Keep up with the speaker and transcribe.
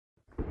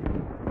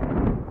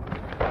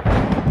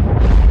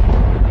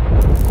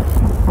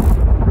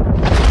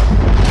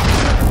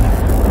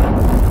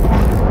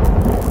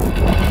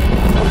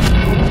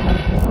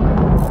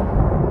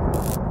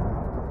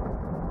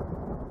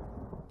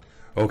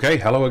Okay,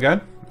 hello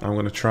again. I'm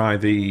going to try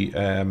the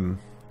the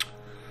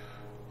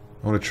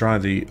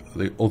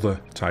other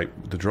type,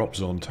 the drop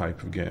zone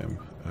type of game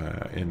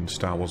in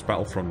Star Wars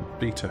Battlefront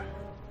Beta.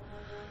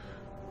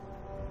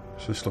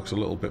 So this looks a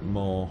little bit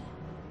more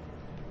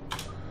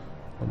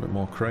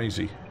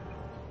crazy.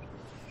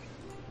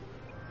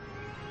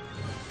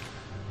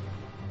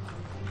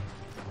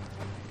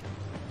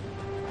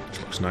 This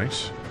looks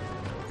nice.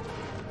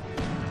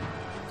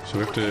 So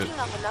we have to.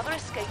 Another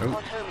escape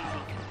pod homing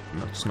beacon.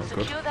 That's not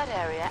good. Secure that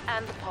area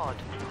and the pod.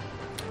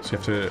 So you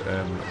have to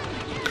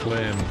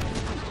claim.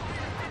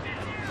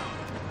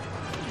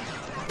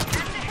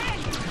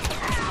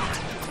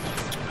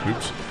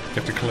 Oops. You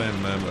have to claim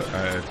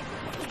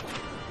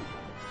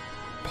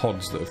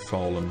pods that have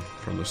fallen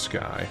from the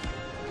sky.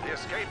 The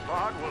escape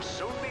pod will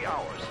soon be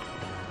ours.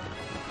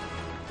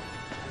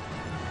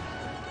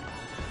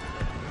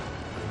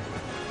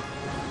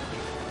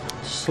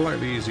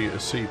 Slightly easier to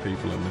see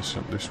people in this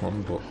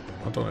one, but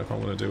I don't know if I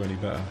want to do any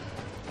better.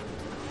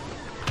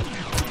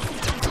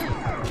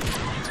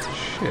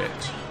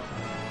 Shit.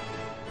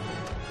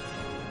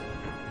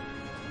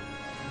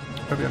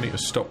 Maybe I need to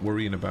stop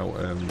worrying about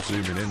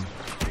zooming in.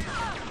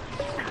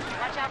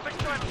 Watch out for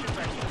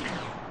stormtroopers.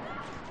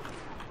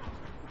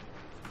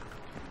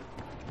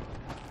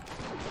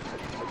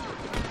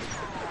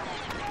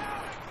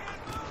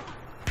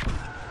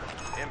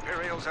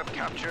 Imperials have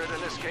captured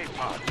an escape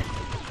pod.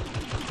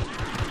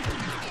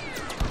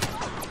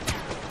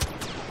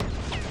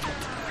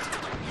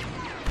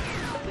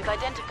 We've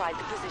identified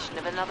the position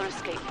of another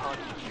escape pod.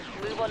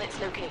 Move on its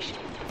location.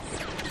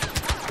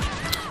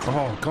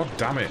 Oh, god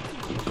damn it.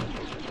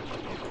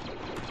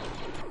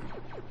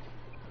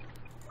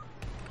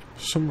 For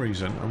some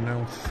reason, I'm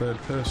now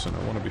third person. I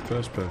want to be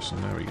first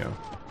person. There we go.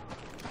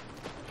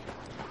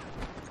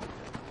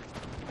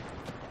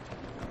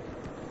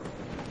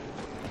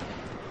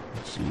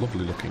 It's a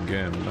lovely looking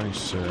game.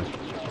 Nice,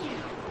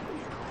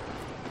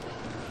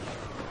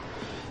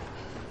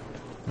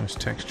 nice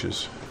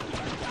textures.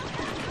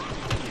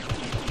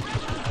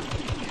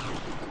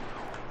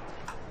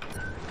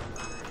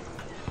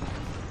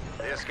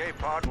 The escape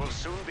pod will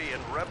soon be in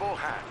rebel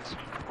hands.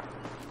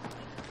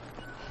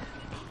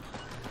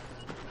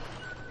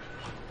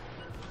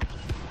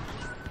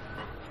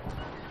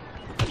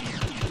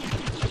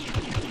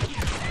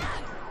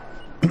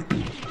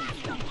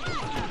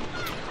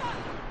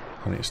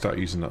 I need to start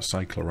using that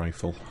cycler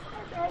rifle.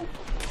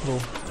 Oh,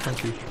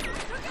 thank you.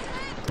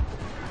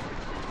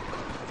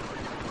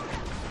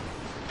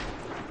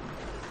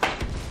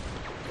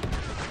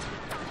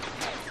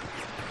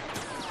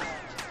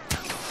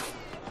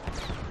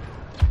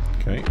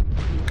 Okay,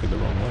 looking the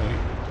wrong way.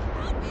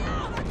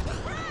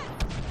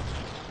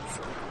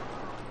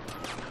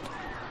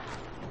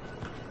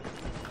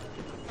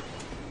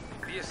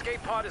 The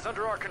escape pod is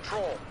under our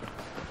control.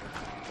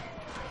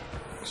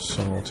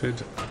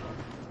 Sorted.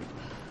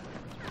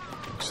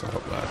 What's that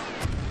up there?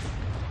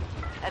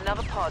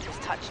 Another pod has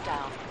touched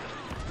down.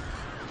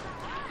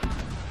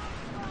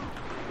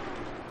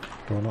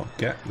 Do I not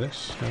get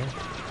this? No?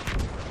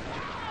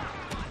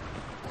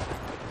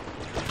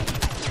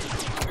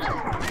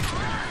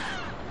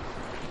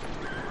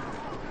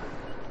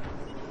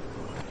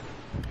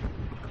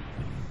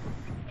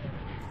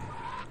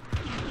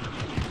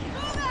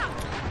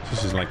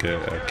 This is like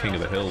a King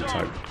of the Hill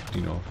type,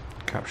 you know,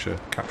 capture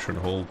and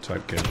hold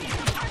type game.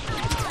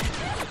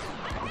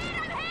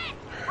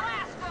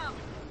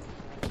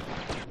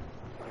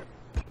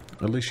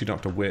 At least you don't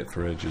have to wait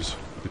for ages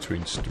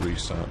between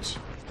restarts.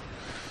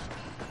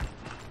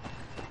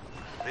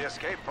 The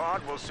escape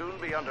pod will soon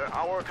be under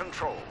our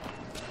control.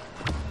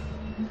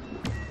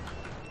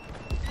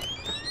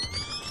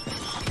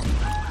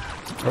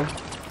 Oh,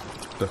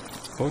 the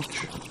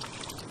fudge.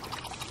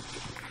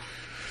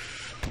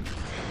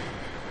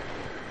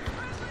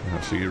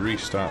 Right, so you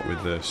restart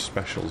with the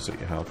specials that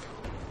you have.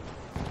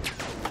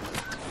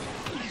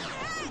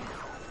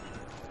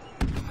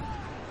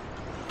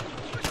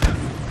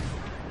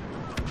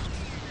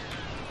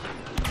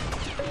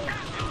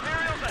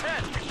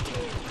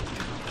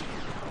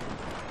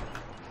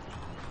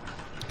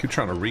 Keep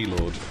trying to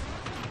reload.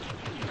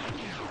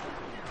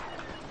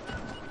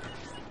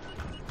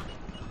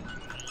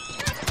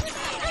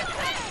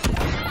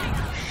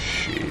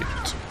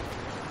 Shit.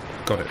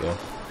 Got it though.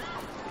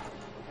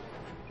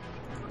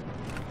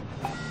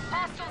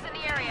 Hostiles in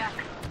the area.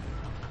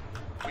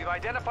 We've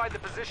identified the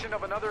position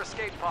of another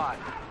escape pod.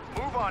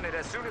 Move on it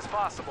as soon as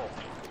possible.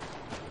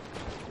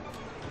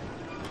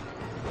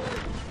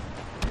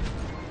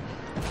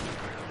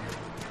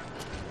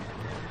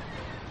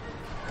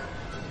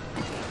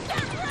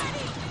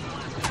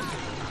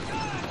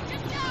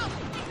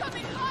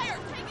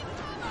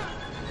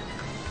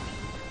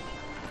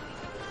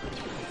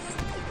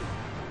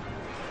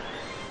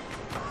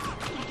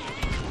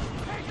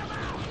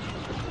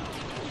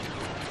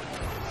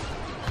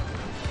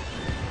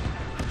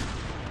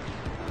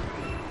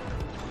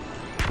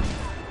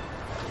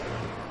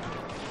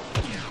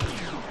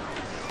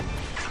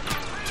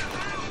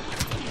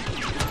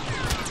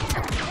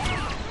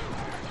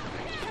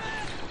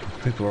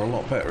 People are a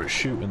lot better at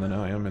shooting than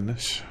I am in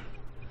this.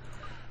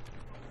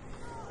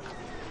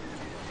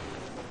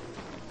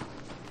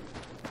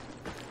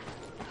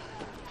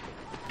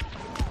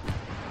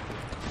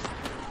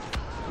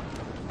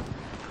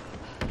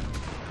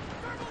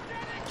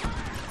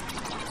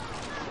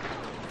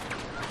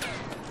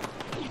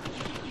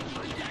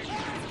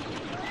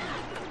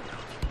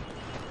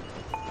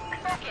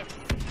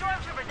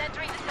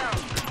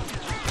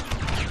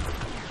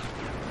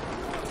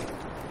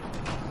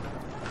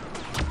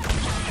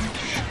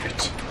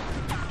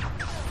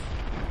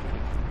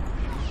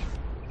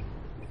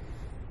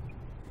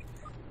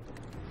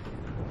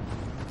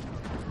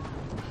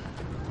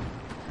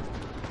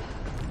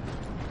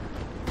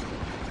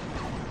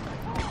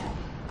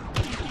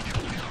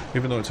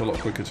 Even though it's a lot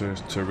quicker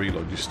to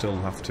reload, you still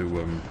have to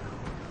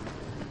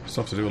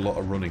do a lot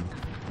of running,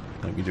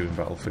 like you do in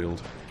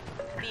Battlefield.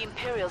 The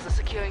Imperials are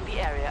securing the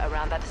area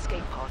around that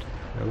escape pod.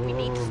 We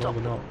need to stop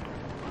them. Not.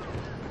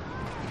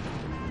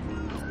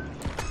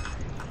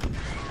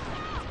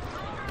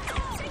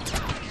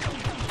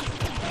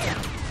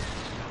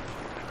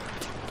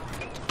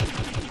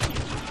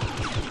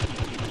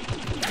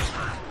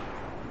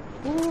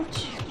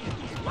 What?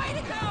 Way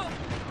to go!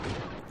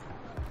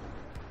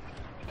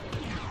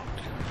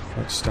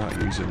 Let's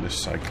start using this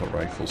cycle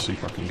rifle, see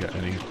if I can get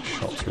any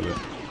shots with it.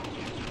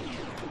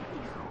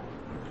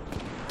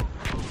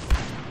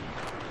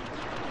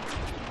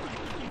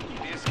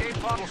 The escape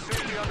pod will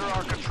soon be under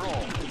our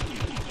control.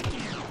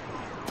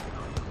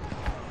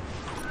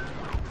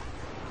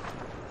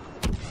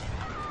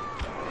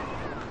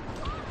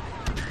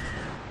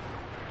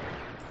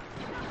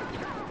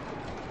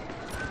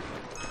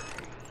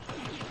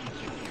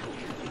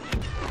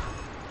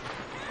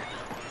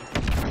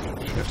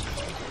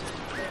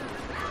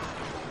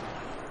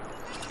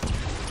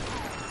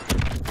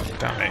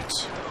 Damn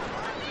it.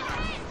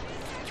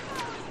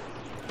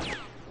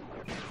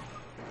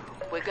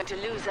 We're going to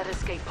lose that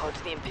escape pod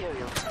to the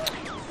Imperials.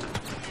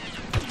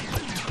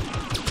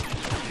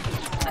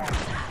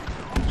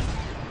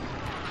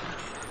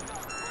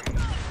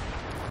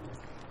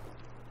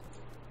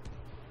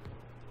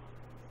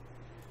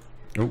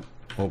 Oh,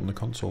 open the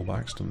console by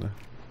accident there.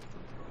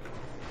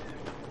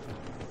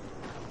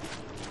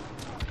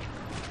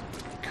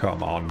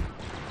 Come on.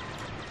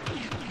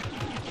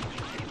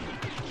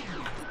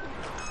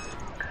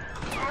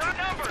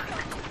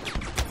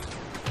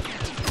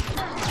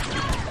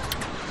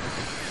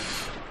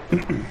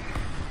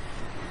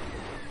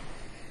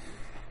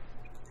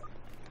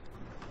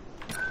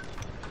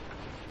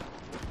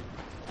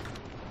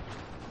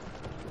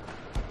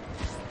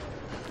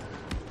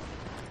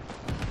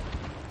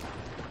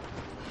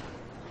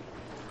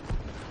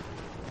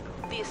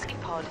 The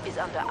escape pod is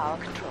under our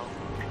control.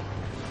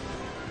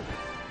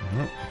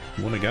 Oh,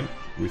 won again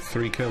with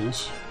 3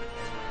 kills.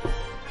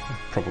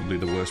 Probably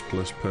the worst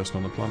person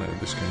on the planet at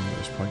this game at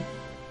this point.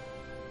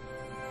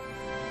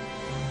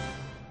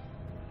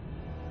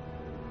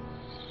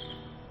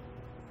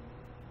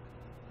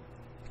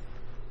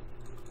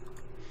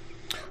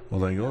 Well,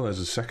 there you go. There's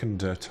a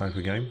second type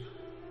of game.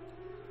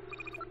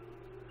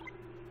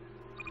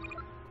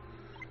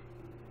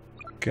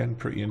 Again,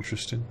 pretty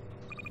interesting.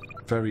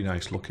 Very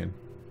nice looking.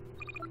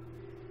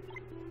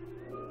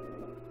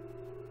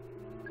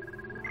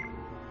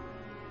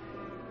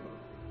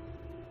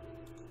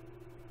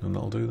 And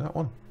that'll do that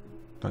one.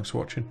 Thanks for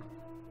watching.